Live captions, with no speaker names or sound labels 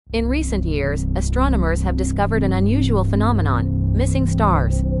In recent years, astronomers have discovered an unusual phenomenon: missing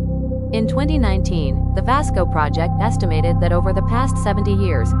stars. In 2019, the VASCO project estimated that over the past 70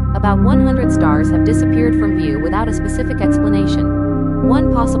 years, about 100 stars have disappeared from view without a specific explanation.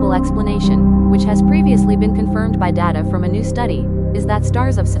 One possible explanation, which has previously been confirmed by data from a new study, is that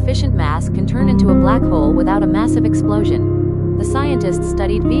stars of sufficient mass can turn into a black hole without a massive explosion. The scientists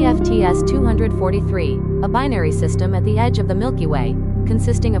studied VFTS 243, a binary system at the edge of the Milky Way,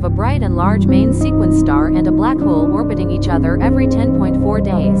 consisting of a bright and large main sequence star and a black hole orbiting each other every 10.4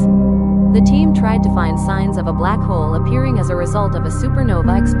 days. The team tried to find signs of a black hole appearing as a result of a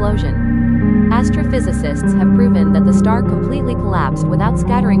supernova explosion. Astrophysicists have proven that the star completely collapsed without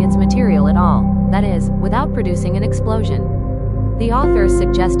scattering its material at all, that is, without producing an explosion. The authors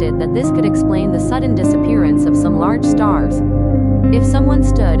suggested that this could explain the sudden disappearance of some large stars. If someone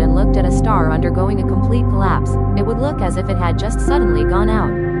stood and looked at a star undergoing a complete collapse, it would look as if it had just suddenly gone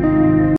out.